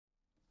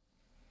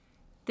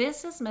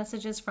This is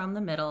Messages from the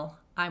Middle.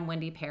 I'm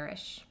Wendy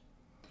Parrish.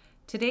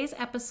 Today's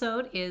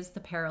episode is The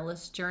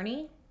Perilous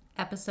Journey,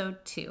 Episode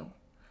 2.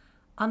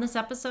 On this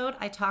episode,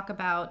 I talk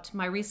about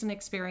my recent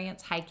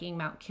experience hiking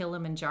Mount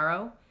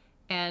Kilimanjaro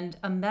and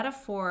a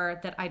metaphor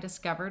that I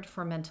discovered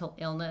for mental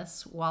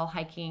illness while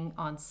hiking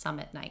on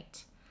summit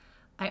night.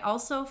 I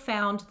also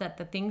found that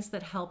the things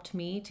that helped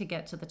me to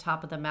get to the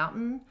top of the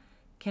mountain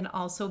can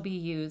also be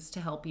used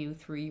to help you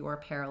through your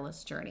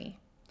perilous journey.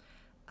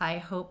 I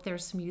hope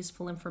there's some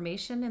useful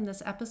information in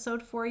this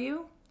episode for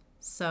you.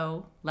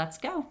 So let's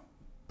go.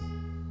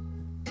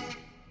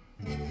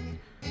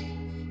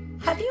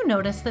 Have you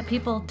noticed that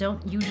people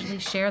don't usually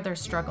share their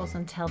struggles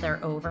until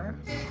they're over?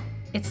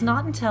 It's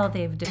not until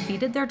they've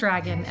defeated their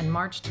dragon and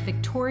marched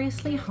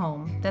victoriously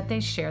home that they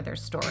share their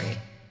story.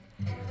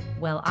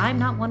 Well, I'm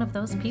not one of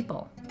those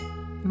people.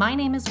 My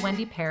name is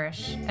Wendy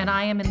Parrish, and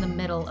I am in the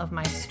middle of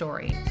my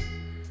story.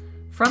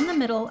 From the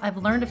middle, I've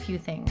learned a few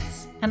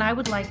things, and I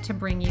would like to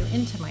bring you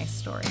into my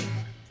story.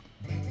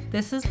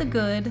 This is the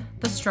good,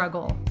 the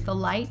struggle, the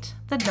light,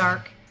 the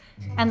dark,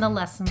 and the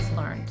lessons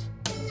learned.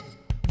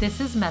 This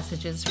is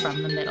Messages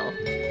from the Middle.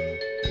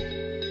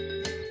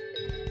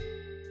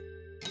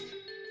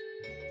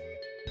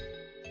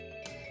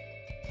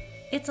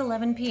 It's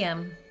 11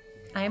 p.m.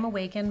 I am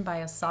awakened by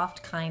a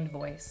soft, kind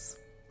voice.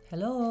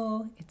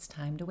 Hello, it's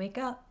time to wake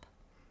up.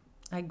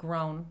 I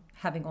groan,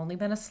 having only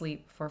been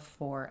asleep for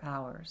 4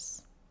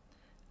 hours.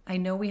 I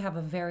know we have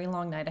a very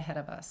long night ahead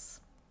of us.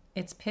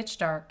 It's pitch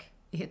dark,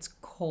 it's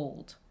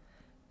cold,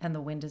 and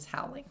the wind is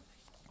howling.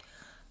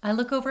 I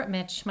look over at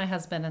Mitch, my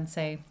husband, and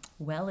say,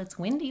 well, it's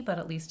windy, but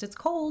at least it's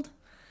cold.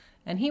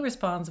 And he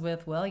responds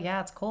with, well,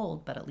 yeah, it's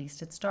cold, but at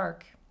least it's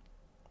dark.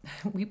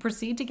 We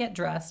proceed to get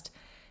dressed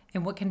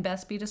in what can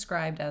best be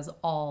described as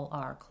all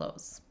our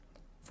clothes.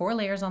 4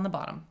 layers on the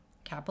bottom,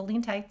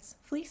 capitoline tights,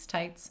 fleece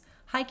tights,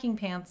 hiking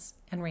pants,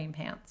 and rain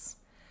pants.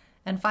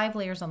 And 5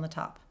 layers on the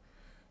top.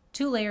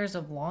 2 layers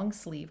of long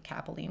sleeve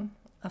capitoline,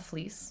 a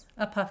fleece,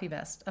 a puffy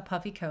vest, a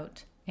puffy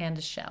coat, and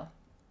a shell.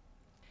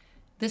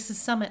 This is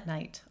summit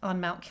night on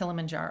Mount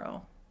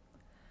Kilimanjaro.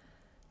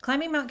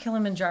 Climbing Mount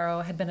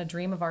Kilimanjaro had been a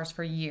dream of ours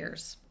for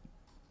years.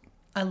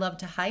 I love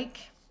to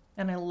hike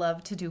and I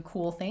love to do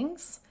cool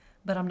things,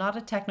 but I'm not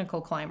a technical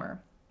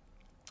climber.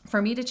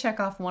 For me to check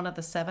off one of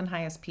the 7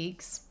 highest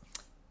peaks,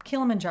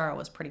 Kilimanjaro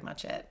was pretty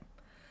much it.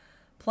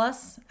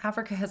 Plus,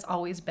 Africa has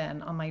always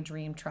been on my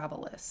dream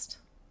travel list.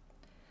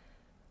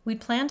 We'd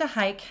planned to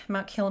hike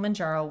Mount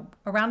Kilimanjaro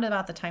around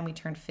about the time we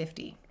turned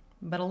 50,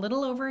 but a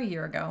little over a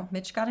year ago,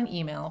 Mitch got an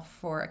email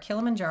for a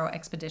Kilimanjaro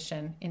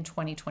expedition in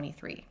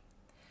 2023.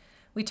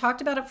 We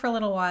talked about it for a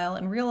little while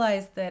and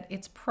realized that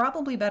it's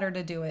probably better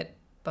to do it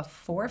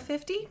before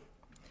 50.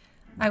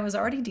 I was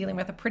already dealing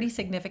with a pretty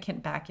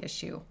significant back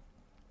issue.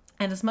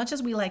 And as much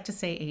as we like to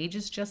say age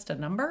is just a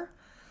number,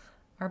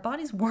 our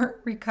bodies weren't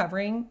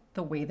recovering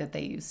the way that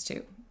they used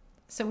to.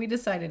 So we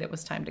decided it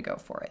was time to go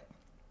for it.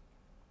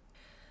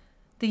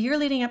 The year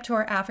leading up to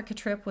our Africa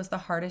trip was the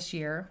hardest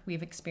year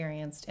we've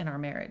experienced in our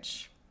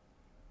marriage.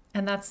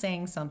 And that's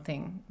saying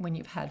something when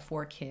you've had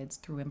 4 kids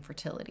through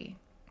infertility.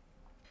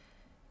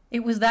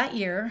 It was that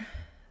year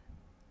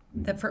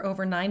that for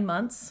over 9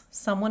 months,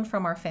 someone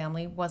from our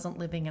family wasn't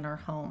living in our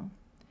home.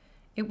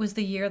 It was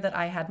the year that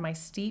I had my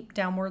steep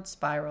downward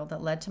spiral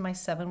that led to my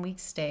 7-week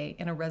stay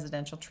in a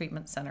residential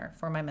treatment center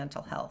for my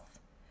mental health.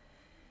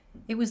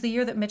 It was the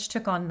year that Mitch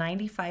took on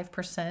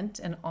 95%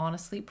 and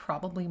honestly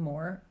probably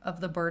more of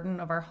the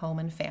burden of our home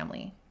and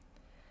family.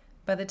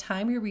 By the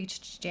time we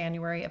reached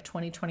January of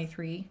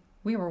 2023,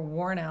 we were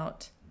worn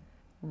out,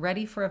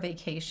 ready for a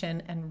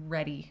vacation and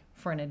ready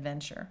for an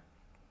adventure.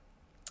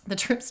 The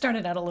trip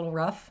started out a little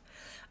rough.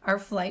 Our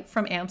flight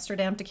from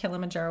Amsterdam to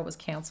Kilimanjaro was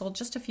canceled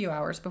just a few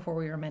hours before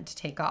we were meant to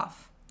take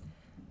off.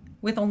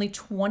 With only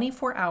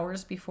 24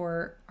 hours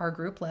before our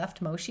group left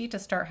Moshi to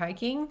start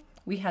hiking,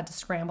 we had to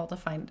scramble to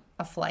find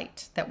a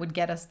flight that would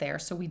get us there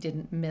so we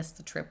didn't miss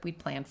the trip we'd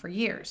planned for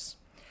years.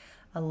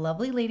 A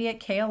lovely lady at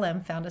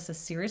KLM found us a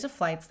series of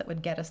flights that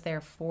would get us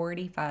there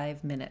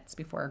 45 minutes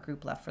before our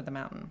group left for the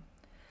mountain.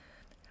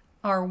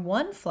 Our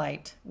one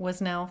flight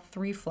was now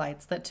 3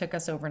 flights that took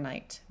us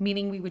overnight,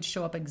 meaning we would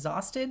show up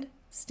exhausted,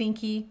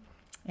 stinky,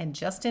 and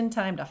just in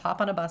time to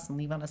hop on a bus and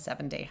leave on a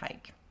 7-day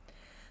hike.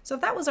 So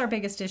if that was our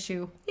biggest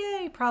issue,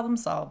 yay, problem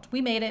solved. We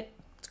made it.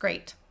 It's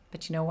great.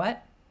 But you know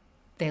what?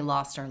 They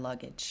lost our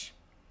luggage.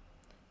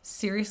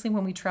 Seriously,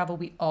 when we travel,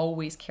 we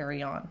always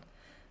carry on.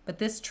 But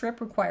this trip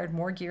required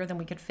more gear than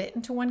we could fit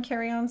into one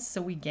carry-on,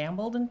 so we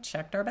gambled and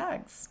checked our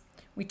bags.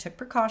 We took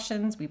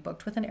precautions. We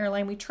booked with an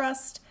airline we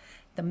trust,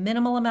 the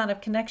minimal amount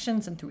of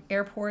connections and through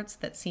airports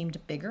that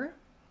seemed bigger.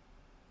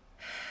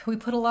 We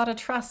put a lot of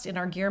trust in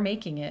our gear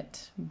making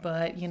it,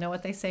 but you know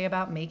what they say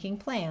about making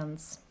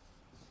plans.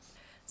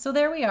 So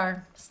there we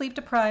are,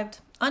 sleep-deprived,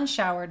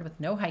 unshowered, with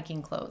no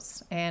hiking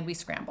clothes, and we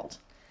scrambled.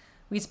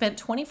 We spent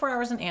 24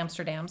 hours in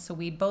Amsterdam, so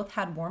we both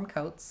had warm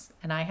coats,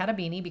 and I had a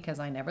beanie because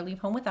I never leave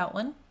home without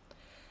one.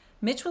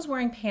 Mitch was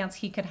wearing pants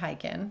he could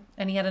hike in,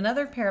 and he had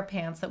another pair of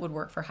pants that would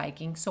work for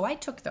hiking, so I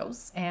took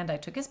those, and I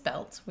took his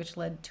belt, which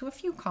led to a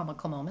few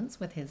comical moments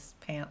with his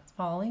pants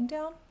falling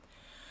down.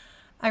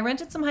 I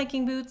rented some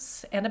hiking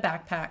boots and a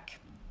backpack.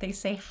 They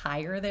say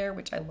higher there,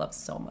 which I love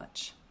so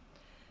much.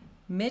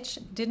 Mitch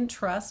didn't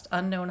trust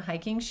unknown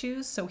hiking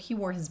shoes, so he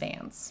wore his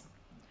Vans.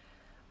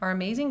 Our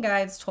amazing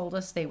guides told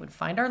us they would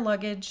find our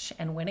luggage,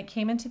 and when it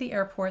came into the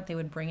airport, they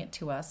would bring it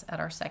to us at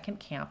our second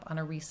camp on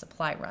a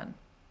resupply run.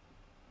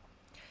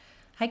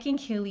 Hiking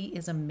Kili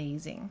is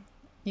amazing.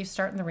 You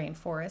start in the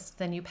rainforest,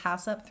 then you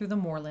pass up through the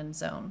moorland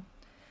zone.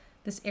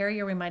 This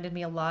area reminded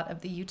me a lot of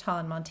the Utah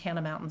and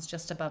Montana mountains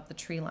just above the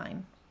tree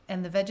line,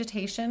 and the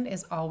vegetation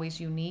is always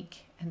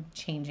unique and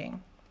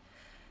changing.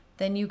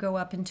 Then you go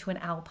up into an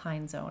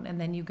alpine zone,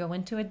 and then you go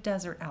into a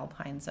desert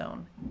alpine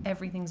zone.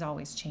 Everything's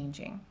always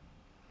changing.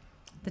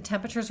 The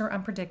temperatures are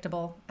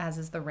unpredictable, as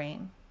is the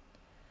rain.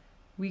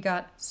 We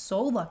got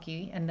so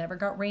lucky and never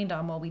got rained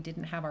on while we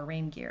didn't have our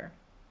rain gear.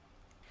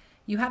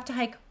 You have to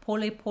hike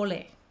pole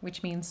pole,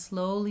 which means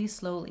slowly,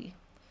 slowly.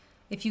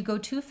 If you go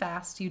too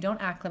fast, you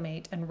don't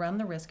acclimate and run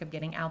the risk of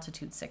getting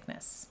altitude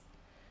sickness.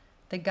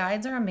 The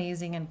guides are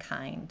amazing and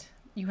kind.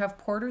 You have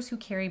porters who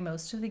carry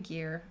most of the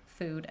gear,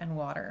 food, and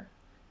water.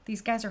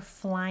 These guys are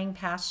flying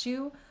past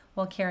you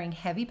while carrying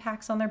heavy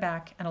packs on their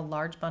back and a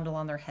large bundle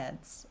on their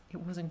heads.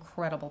 It was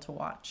incredible to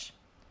watch.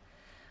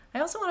 I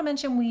also want to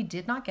mention we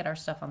did not get our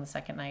stuff on the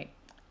second night.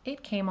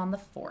 It came on the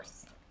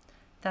 4th.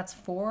 That's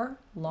 4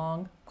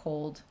 long,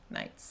 cold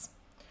nights.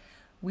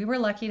 We were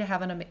lucky to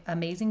have an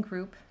amazing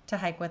group to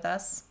hike with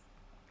us.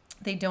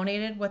 They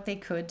donated what they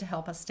could to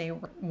help us stay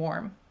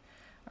warm.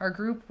 Our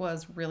group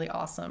was really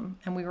awesome,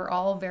 and we were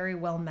all very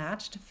well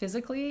matched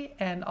physically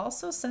and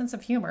also sense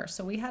of humor,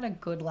 so we had a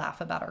good laugh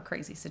about our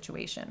crazy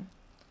situation.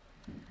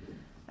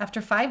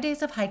 After 5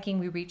 days of hiking,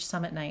 we reached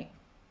summit night.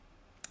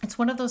 It's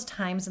one of those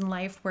times in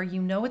life where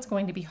you know it's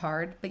going to be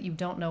hard, but you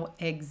don't know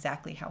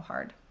exactly how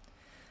hard.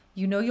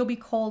 You know you'll be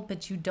cold,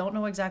 but you don't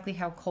know exactly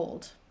how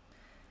cold.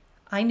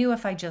 I knew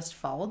if I just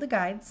followed the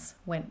guides,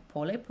 went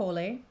pole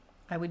pole,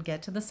 I would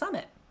get to the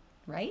summit,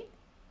 right?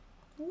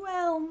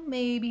 Well,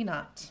 maybe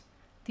not.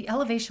 The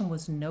elevation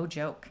was no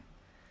joke.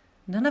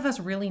 None of us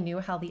really knew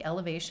how the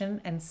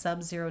elevation and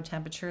sub-zero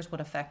temperatures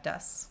would affect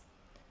us.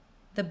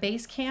 The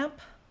base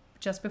camp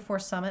just before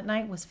summit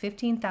night was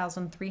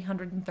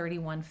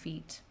 15,331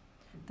 feet.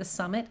 The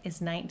summit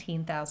is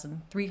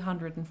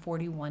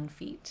 19,341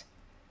 feet.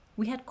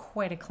 We had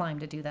quite a climb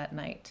to do that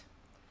night.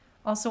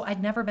 Also,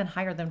 I'd never been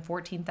higher than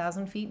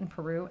 14,000 feet in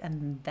Peru,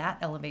 and that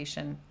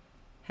elevation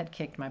had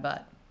kicked my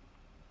butt.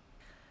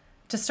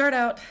 To start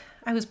out,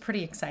 I was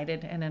pretty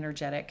excited and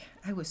energetic.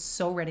 I was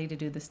so ready to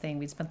do this thing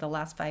we'd spent the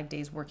last 5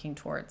 days working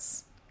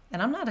towards.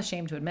 And I'm not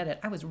ashamed to admit it,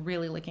 I was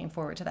really looking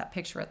forward to that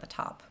picture at the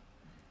top.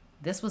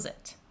 This was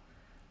it.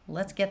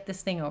 Let's get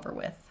this thing over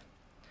with.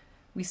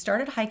 We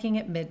started hiking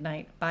at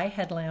midnight by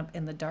headlamp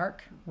in the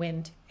dark,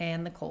 wind,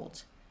 and the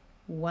cold.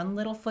 One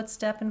little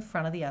footstep in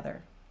front of the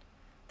other.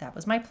 That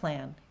was my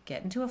plan.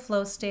 Get into a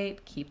flow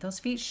state, keep those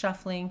feet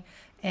shuffling,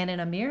 and in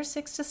a mere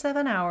 6 to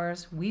 7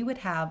 hours, we would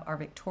have our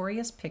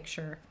victorious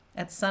picture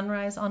at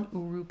sunrise on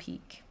Uru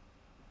Peak.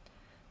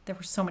 There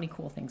were so many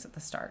cool things at the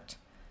start.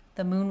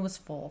 The moon was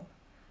full.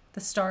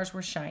 The stars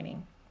were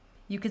shining.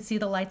 You could see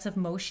the lights of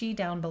Moshi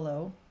down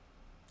below.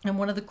 And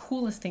one of the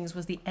coolest things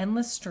was the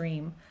endless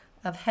stream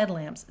of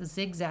headlamps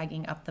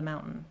zigzagging up the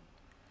mountain.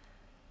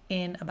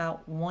 In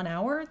about 1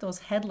 hour, those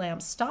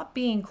headlamps stopped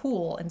being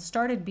cool and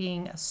started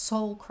being a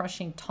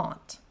soul-crushing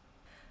taunt.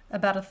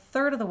 About a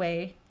third of the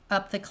way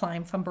up the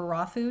climb from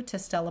Barafu to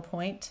Stella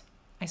Point,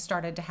 I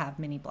started to have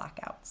mini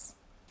blackouts.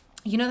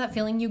 You know that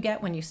feeling you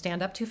get when you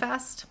stand up too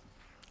fast?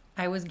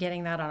 I was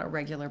getting that on a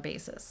regular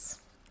basis.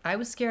 I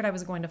was scared I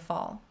was going to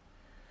fall.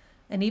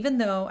 And even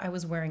though I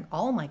was wearing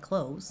all my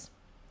clothes,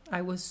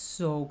 I was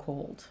so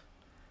cold.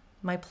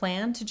 My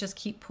plan to just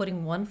keep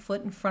putting one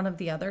foot in front of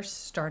the other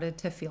started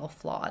to feel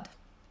flawed.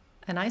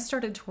 And I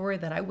started to worry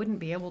that I wouldn't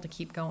be able to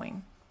keep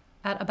going.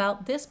 At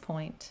about this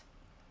point,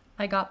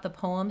 I got the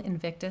poem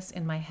Invictus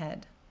in my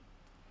head.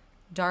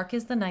 Dark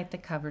is the night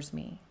that covers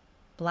me.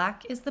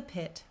 Black is the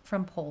pit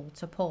from pole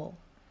to pole.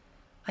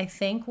 I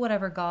thank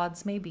whatever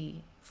gods may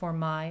be for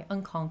my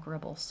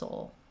unconquerable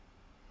soul.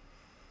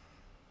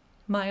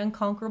 My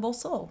unconquerable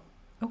soul.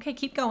 Okay,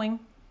 keep going.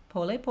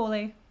 Pole,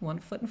 pole, one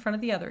foot in front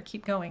of the other.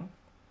 Keep going.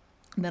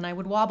 Then I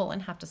would wobble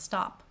and have to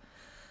stop.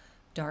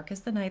 Dark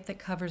is the night that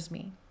covers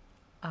me.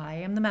 I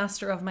am the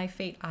master of my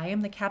fate. I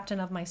am the captain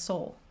of my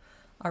soul.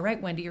 All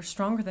right, Wendy, you're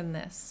stronger than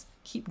this.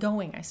 Keep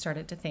going, I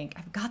started to think.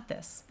 I've got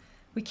this.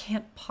 We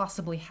can't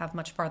possibly have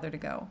much farther to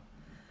go.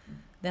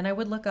 Then I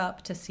would look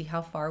up to see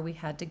how far we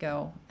had to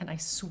go, and I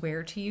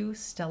swear to you,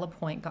 Stella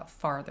Point got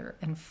farther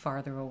and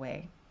farther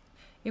away.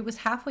 It was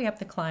halfway up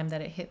the climb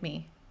that it hit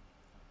me.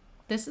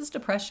 This is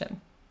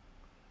depression.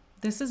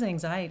 This is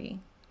anxiety.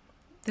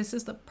 This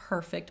is the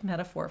perfect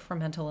metaphor for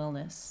mental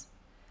illness.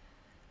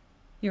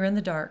 You're in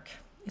the dark.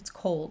 It's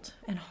cold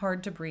and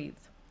hard to breathe.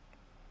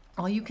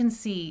 All you can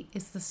see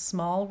is the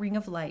small ring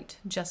of light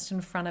just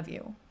in front of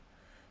you.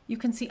 You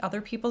can see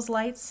other people's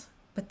lights,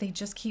 but they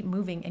just keep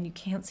moving and you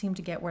can't seem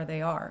to get where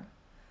they are.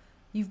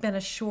 You've been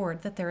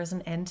assured that there is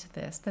an end to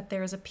this, that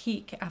there is a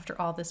peak after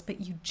all this,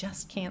 but you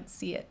just can't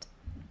see it.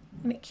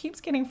 And it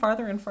keeps getting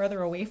farther and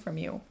farther away from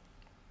you.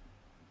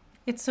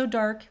 It's so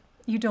dark,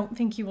 you don't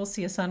think you will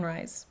see a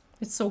sunrise.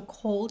 It's so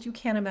cold, you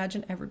can't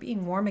imagine ever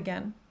being warm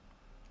again.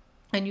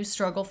 And you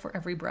struggle for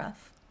every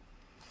breath.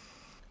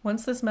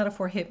 Once this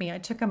metaphor hit me, I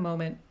took a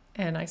moment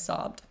and I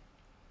sobbed.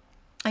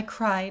 I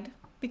cried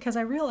because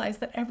I realized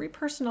that every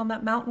person on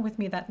that mountain with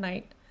me that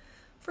night,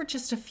 for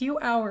just a few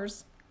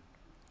hours,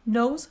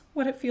 knows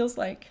what it feels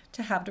like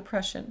to have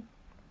depression.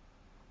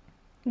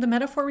 The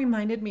metaphor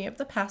reminded me of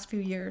the past few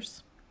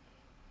years.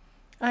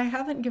 I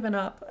haven't given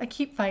up. I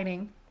keep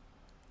fighting.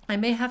 I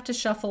may have to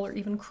shuffle or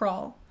even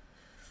crawl,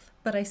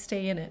 but I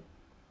stay in it.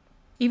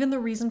 Even the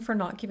reason for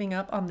not giving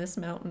up on this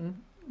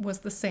mountain was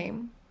the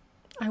same.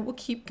 I will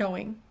keep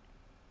going.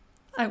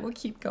 I will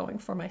keep going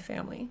for my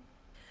family.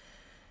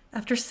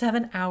 After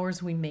 7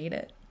 hours, we made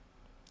it.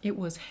 It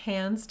was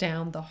hands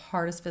down the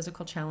hardest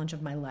physical challenge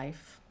of my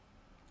life.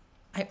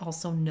 I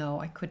also know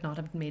I could not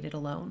have made it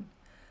alone.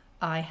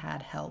 I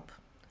had help.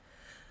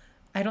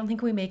 I don't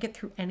think we make it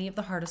through any of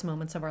the hardest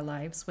moments of our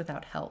lives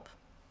without help.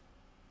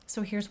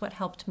 So here's what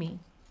helped me.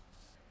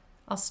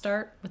 I'll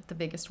start with the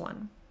biggest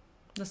one,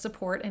 the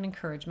support and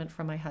encouragement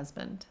from my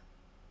husband.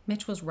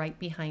 Mitch was right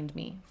behind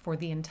me for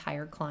the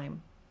entire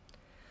climb.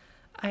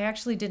 I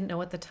actually didn't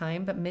know at the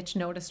time, but Mitch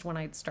noticed when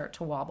I'd start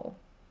to wobble.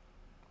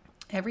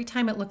 Every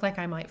time it looked like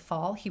I might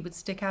fall, he would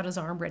stick out his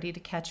arm ready to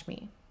catch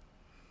me.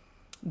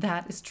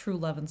 That is true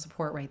love and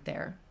support right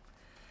there.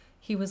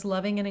 He was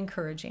loving and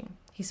encouraging.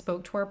 He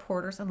spoke to our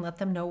porters and let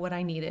them know what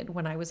I needed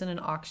when I was in an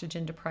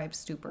oxygen-deprived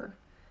stupor.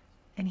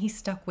 And he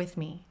stuck with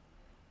me,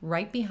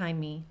 right behind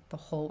me the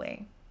whole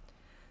way.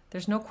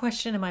 There's no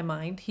question in my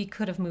mind he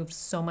could have moved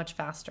so much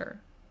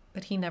faster,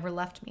 but he never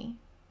left me.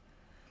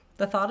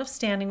 The thought of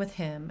standing with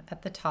him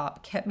at the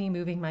top kept me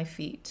moving my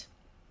feet.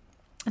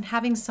 And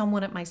having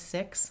someone at my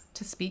 6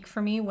 to speak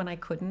for me when I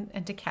couldn't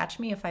and to catch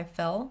me if I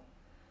fell,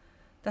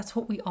 that's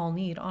what we all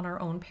need on our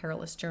own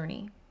perilous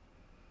journey.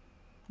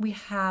 We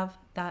have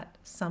that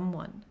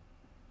someone.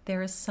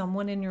 There is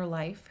someone in your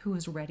life who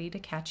is ready to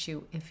catch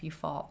you if you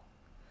fall.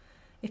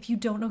 If you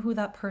don't know who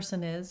that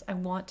person is, I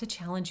want to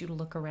challenge you to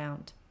look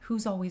around.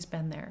 Who's always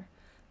been there?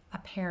 A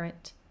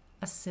parent,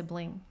 a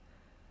sibling,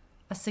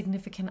 a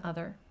significant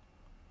other.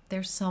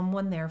 There's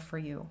someone there for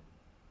you.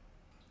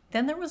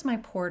 Then there was my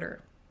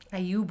porter,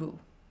 Ayubu.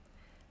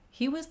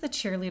 He was the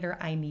cheerleader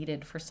I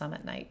needed for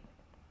summit night.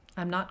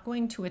 I'm not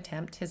going to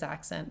attempt his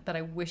accent, but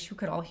I wish you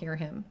could all hear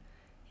him.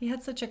 He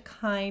had such a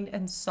kind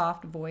and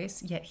soft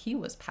voice, yet he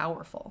was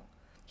powerful.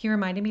 He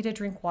reminded me to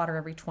drink water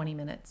every 20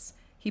 minutes.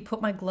 He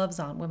put my gloves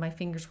on when my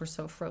fingers were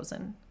so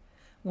frozen.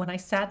 When I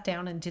sat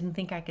down and didn't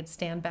think I could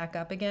stand back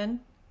up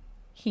again,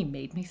 he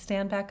made me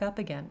stand back up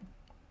again.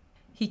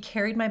 He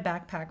carried my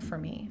backpack for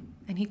me,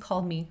 and he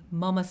called me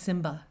Mama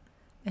Simba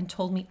and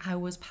told me I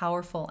was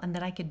powerful and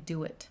that I could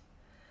do it.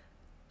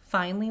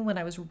 Finally, when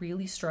I was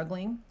really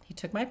struggling, he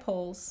took my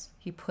poles,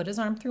 he put his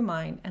arm through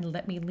mine and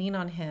let me lean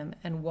on him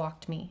and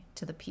walked me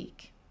to the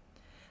peak.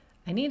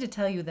 I need to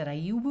tell you that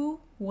Ayubu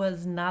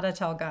was not a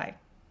tall guy.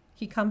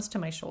 He comes to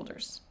my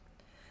shoulders.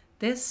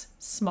 This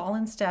small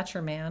in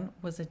stature man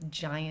was a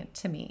giant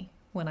to me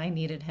when I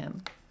needed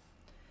him.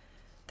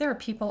 There are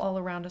people all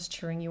around us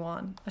cheering you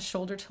on, a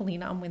shoulder to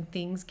lean on when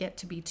things get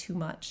to be too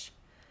much.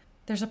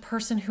 There's a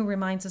person who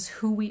reminds us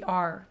who we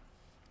are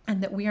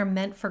and that we are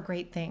meant for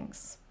great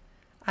things.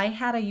 I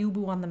had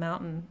Ayubu on the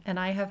mountain, and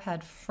I have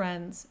had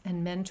friends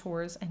and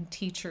mentors and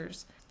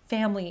teachers,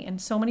 family, and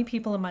so many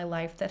people in my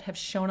life that have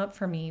shown up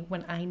for me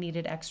when I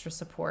needed extra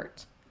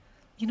support.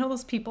 You know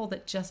those people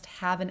that just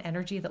have an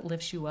energy that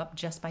lifts you up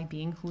just by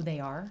being who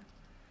they are?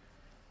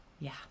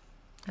 Yeah,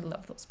 I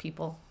love those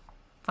people.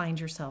 Find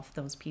yourself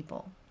those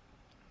people.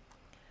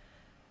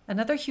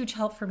 Another huge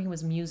help for me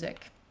was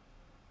music.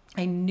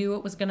 I knew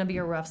it was going to be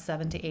a rough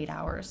 7 to 8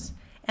 hours,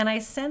 and I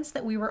sensed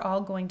that we were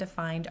all going to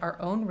find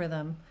our own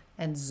rhythm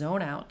and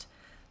zone out,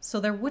 so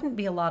there wouldn't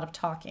be a lot of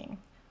talking,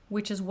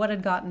 which is what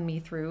had gotten me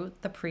through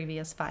the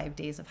previous 5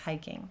 days of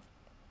hiking.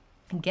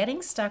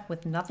 Getting stuck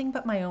with nothing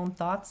but my own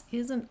thoughts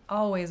isn't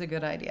always a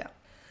good idea.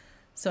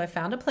 So I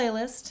found a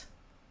playlist,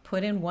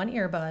 put in one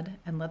earbud,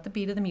 and let the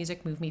beat of the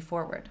music move me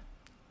forward.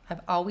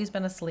 I've always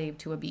been a slave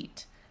to a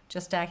beat.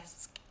 Just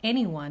ask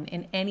anyone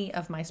in any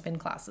of my spin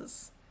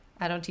classes.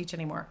 I don't teach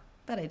anymore,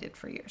 but I did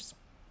for years.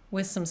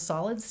 With some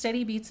solid,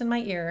 steady beats in my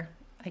ear,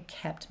 I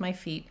kept my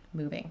feet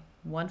moving.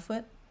 One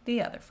foot,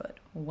 the other foot,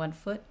 one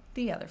foot,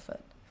 the other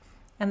foot.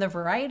 And the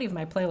variety of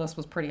my playlist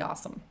was pretty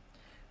awesome.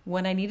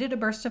 When I needed a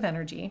burst of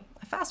energy,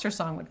 a faster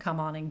song would come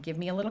on and give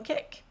me a little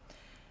kick.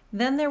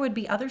 Then there would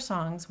be other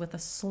songs with a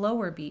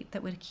slower beat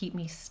that would keep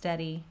me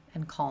steady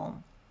and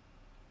calm.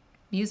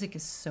 Music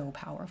is so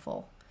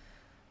powerful.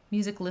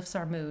 Music lifts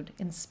our mood,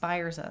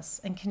 inspires us,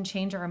 and can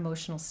change our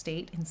emotional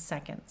state in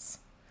seconds.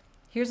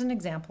 Here's an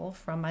example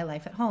from my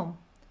life at home.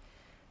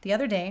 The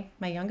other day,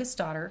 my youngest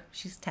daughter,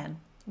 she's 10,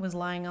 was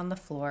lying on the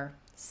floor,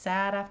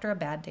 sad after a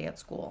bad day at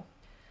school.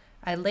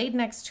 I laid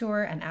next to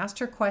her and asked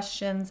her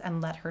questions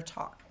and let her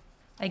talk.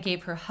 I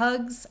gave her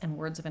hugs and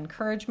words of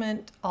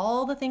encouragement,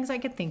 all the things I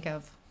could think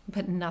of,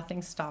 but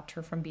nothing stopped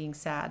her from being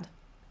sad.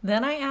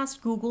 Then I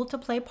asked Google to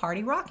play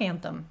Party Rock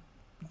Anthem.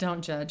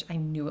 Don't judge, I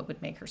knew it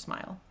would make her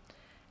smile.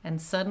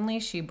 And suddenly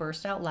she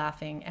burst out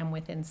laughing, and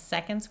within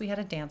seconds we had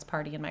a dance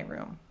party in my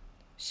room.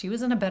 She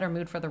was in a better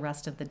mood for the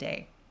rest of the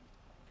day.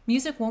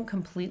 Music won't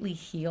completely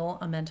heal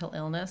a mental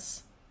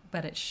illness,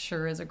 but it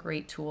sure is a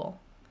great tool.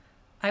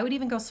 I would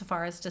even go so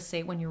far as to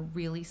say when you're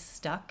really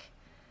stuck,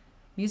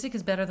 music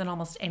is better than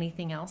almost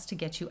anything else to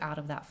get you out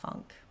of that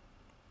funk.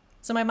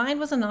 So my mind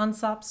was a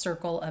nonstop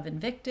circle of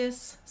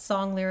Invictus,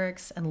 song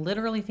lyrics, and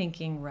literally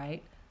thinking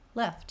right,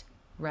 left,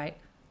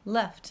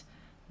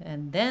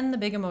 and then the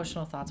big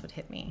emotional thoughts would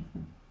hit me,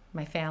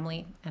 my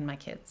family and my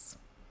kids.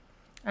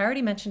 I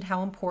already mentioned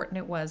how important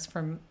it was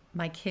for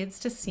my kids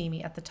to see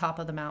me at the top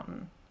of the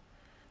mountain.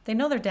 They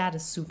know their dad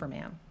is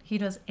Superman. He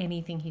does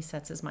anything he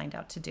sets his mind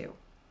out to do.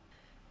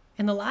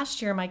 In the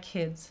last year, my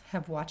kids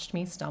have watched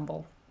me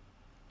stumble.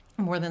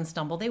 More than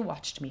stumble, they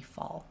watched me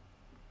fall.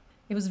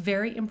 It was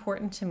very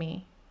important to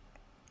me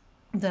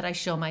that I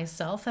show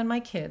myself and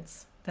my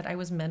kids that I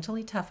was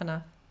mentally tough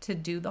enough to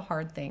do the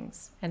hard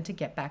things and to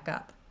get back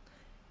up.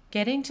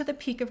 Getting to the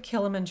peak of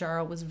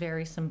Kilimanjaro was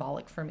very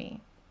symbolic for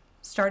me.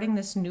 Starting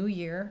this new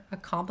year,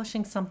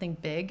 accomplishing something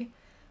big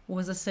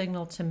was a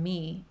signal to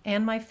me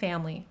and my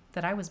family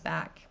that I was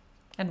back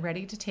and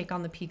ready to take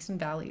on the peaks and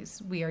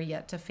valleys we are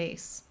yet to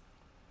face.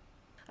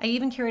 I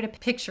even carried a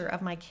picture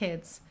of my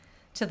kids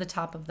to the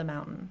top of the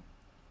mountain.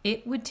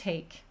 It would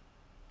take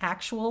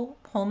actual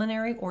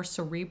pulmonary or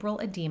cerebral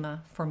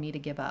edema for me to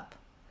give up.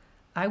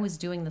 I was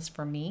doing this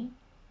for me,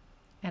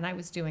 and I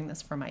was doing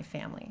this for my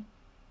family.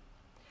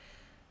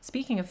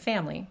 Speaking of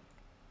family,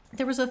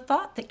 there was a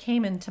thought that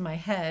came into my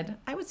head,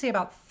 I would say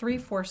about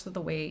 3/4 of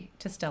the way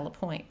to Stella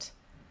Point.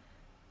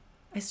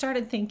 I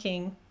started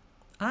thinking,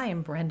 I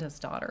am Brenda's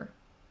daughter.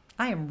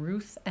 I am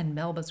Ruth and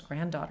Melba's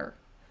granddaughter.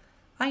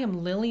 I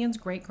am Lillian's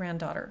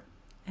great-granddaughter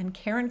and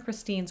Karen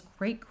Christine's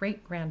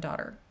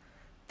great-great-granddaughter.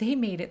 They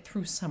made it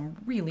through some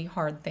really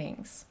hard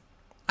things.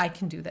 I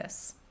can do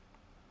this.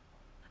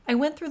 I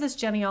went through this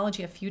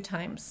genealogy a few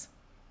times.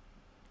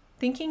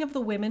 Thinking of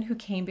the women who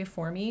came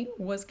before me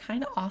was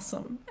kind of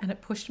awesome, and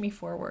it pushed me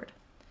forward.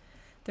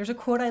 There's a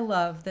quote I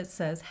love that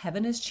says,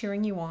 "Heaven is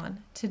cheering you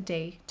on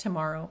today,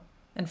 tomorrow,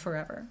 and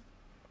forever."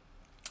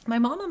 My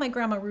mom and my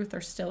grandma Ruth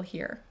are still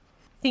here.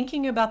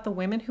 Thinking about the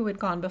women who had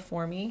gone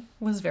before me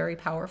was very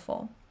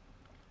powerful.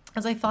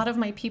 As I thought of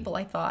my people,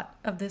 I thought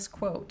of this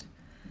quote,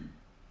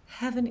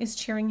 "Heaven is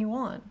cheering you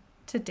on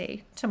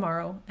today,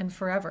 tomorrow, and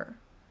forever."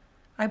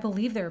 I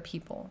believe there are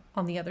people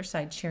on the other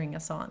side cheering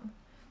us on.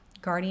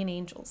 Guardian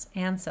angels,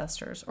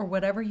 ancestors, or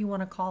whatever you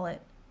want to call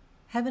it.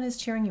 Heaven is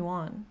cheering you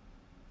on.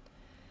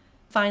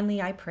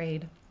 Finally, I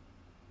prayed.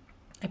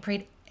 I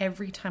prayed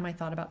every time I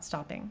thought about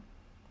stopping.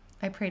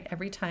 I prayed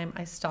every time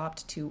I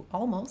stopped to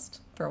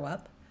almost throw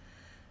up.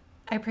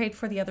 I prayed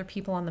for the other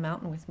people on the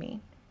mountain with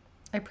me.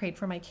 I prayed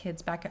for my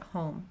kids back at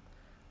home.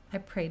 I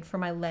prayed for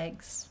my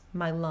legs,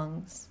 my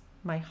lungs,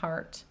 my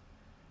heart,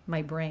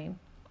 my brain,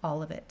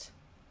 all of it.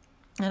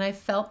 And I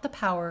felt the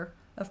power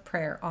of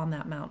prayer on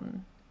that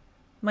mountain.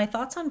 My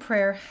thoughts on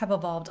prayer have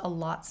evolved a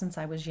lot since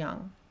I was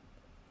young.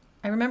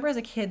 I remember as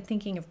a kid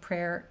thinking of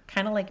prayer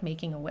kind of like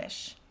making a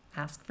wish.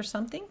 Ask for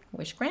something,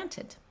 wish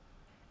granted.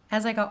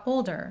 As I got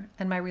older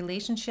and my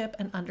relationship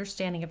and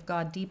understanding of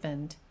God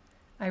deepened,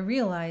 I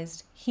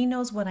realized He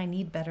knows what I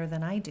need better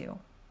than I do.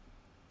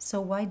 So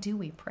why do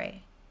we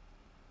pray?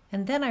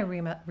 And then I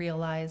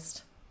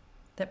realized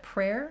that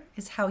prayer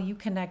is how you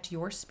connect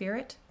your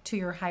spirit to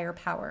your higher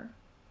power.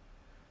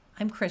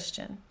 I'm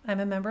Christian. I'm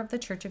a member of the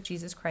Church of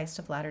Jesus Christ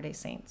of Latter-day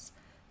Saints.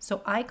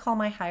 So I call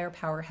my higher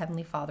power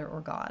Heavenly Father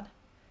or God.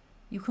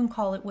 You can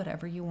call it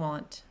whatever you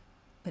want,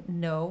 but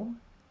know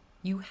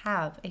you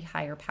have a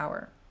higher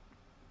power.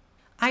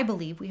 I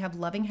believe we have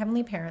loving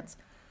heavenly parents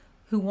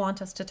who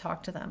want us to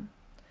talk to them.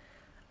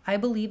 I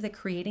believe that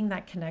creating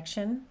that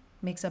connection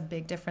makes a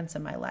big difference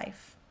in my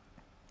life.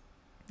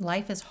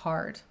 Life is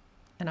hard,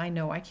 and I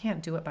know I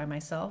can't do it by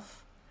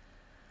myself.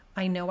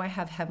 I know I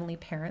have heavenly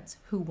parents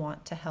who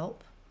want to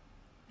help,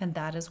 and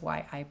that is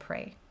why I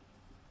pray.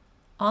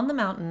 On the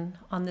mountain,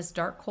 on this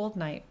dark, cold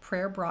night,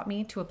 prayer brought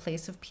me to a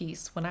place of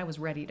peace when I was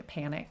ready to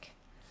panic.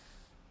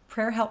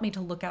 Prayer helped me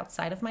to look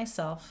outside of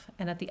myself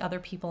and at the other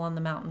people on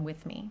the mountain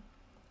with me.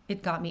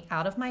 It got me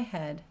out of my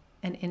head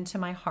and into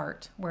my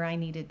heart where I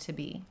needed to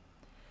be.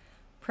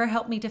 Prayer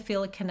helped me to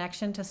feel a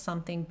connection to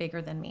something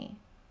bigger than me,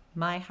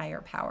 my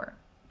higher power.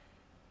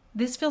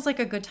 This feels like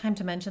a good time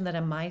to mention that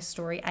in my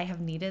story, I have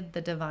needed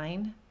the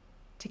divine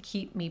to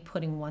keep me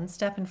putting one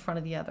step in front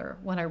of the other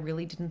when I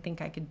really didn't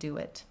think I could do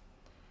it.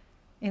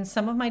 In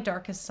some of my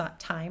darkest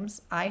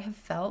times, I have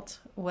felt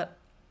what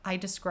I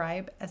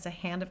describe as a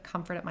hand of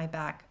comfort at my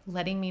back,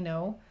 letting me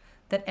know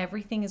that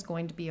everything is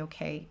going to be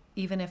okay,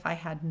 even if I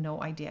had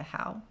no idea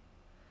how.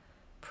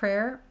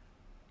 Prayer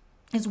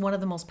is one of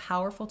the most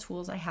powerful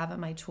tools I have in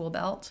my tool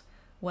belt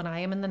when I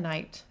am in the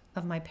night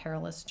of my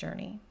perilous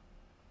journey.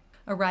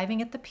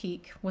 Arriving at the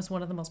peak was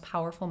one of the most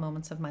powerful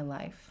moments of my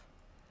life.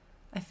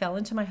 I fell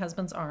into my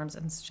husband's arms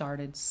and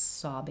started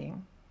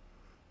sobbing.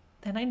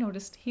 Then I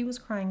noticed he was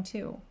crying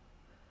too.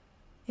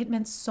 It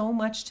meant so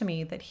much to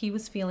me that he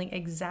was feeling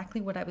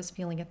exactly what I was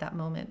feeling at that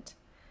moment.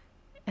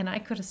 And I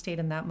could have stayed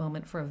in that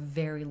moment for a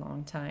very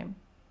long time.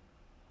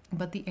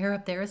 But the air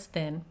up there is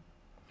thin,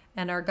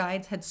 and our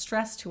guides had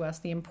stressed to us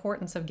the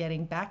importance of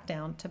getting back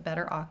down to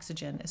better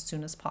oxygen as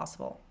soon as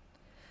possible.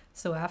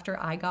 So after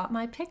I got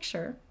my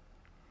picture,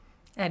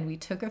 and we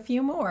took a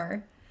few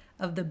more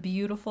of the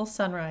beautiful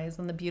sunrise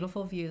and the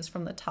beautiful views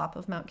from the top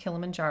of Mount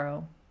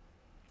Kilimanjaro,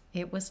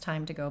 it was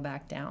time to go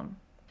back down.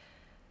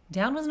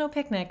 Down was no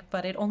picnic,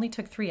 but it only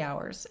took 3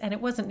 hours, and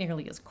it wasn't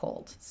nearly as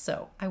cold,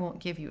 so I won't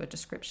give you a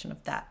description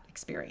of that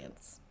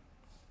experience.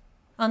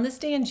 On this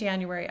day in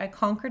January, I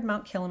conquered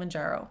Mount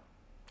Kilimanjaro.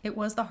 It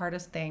was the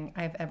hardest thing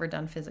I've ever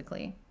done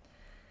physically.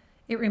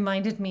 It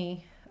reminded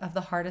me of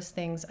the hardest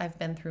things I've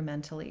been through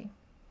mentally.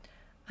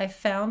 I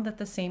found that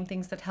the same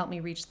things that helped me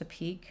reach the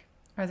peak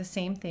are the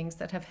same things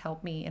that have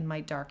helped me in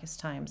my darkest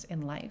times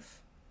in life.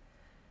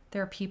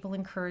 There are people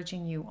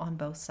encouraging you on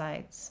both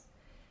sides.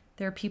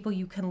 There are people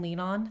you can lean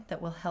on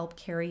that will help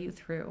carry you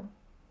through.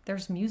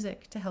 There's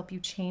music to help you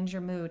change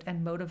your mood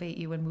and motivate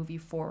you and move you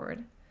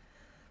forward.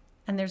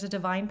 And there's a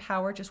divine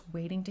power just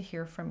waiting to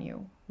hear from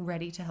you,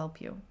 ready to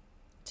help you,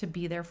 to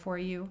be there for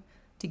you,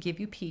 to give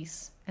you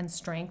peace and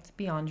strength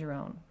beyond your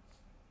own.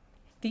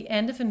 The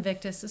end of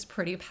Invictus is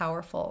pretty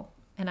powerful,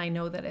 and I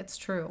know that it's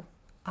true.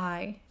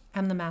 I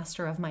am the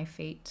master of my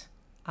fate.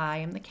 I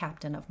am the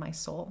captain of my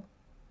soul.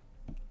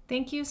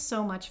 Thank you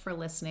so much for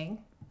listening.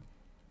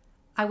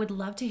 I would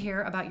love to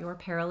hear about your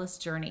perilous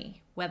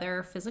journey,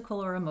 whether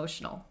physical or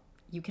emotional.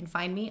 You can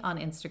find me on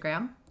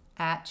Instagram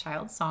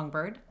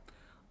 @childsongbird,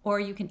 or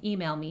you can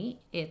email me.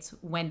 It's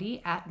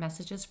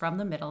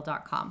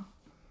wendy@messagesfromthemiddle.com.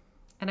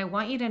 And I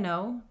want you to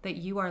know that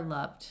you are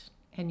loved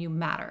and you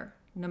matter,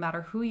 no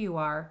matter who you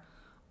are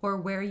or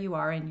where you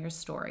are in your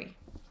story.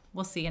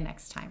 We'll see you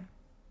next time.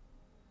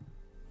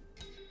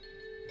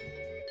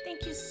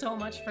 Thank you so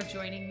much for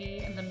joining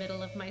me in the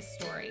middle of my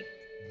story.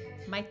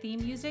 My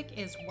theme music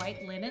is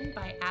White Linen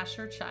by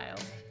Asher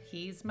Child.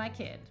 He's my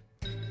kid.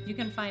 You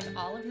can find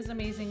all of his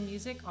amazing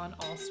music on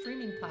all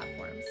streaming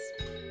platforms.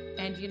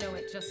 And you know,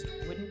 it just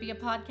wouldn't be a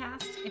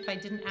podcast if I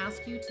didn't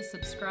ask you to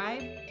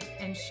subscribe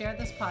and share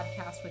this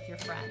podcast with your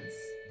friends.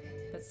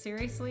 But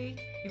seriously,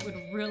 it would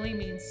really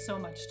mean so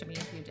much to me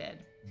if you did.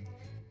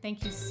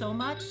 Thank you so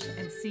much,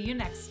 and see you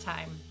next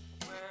time.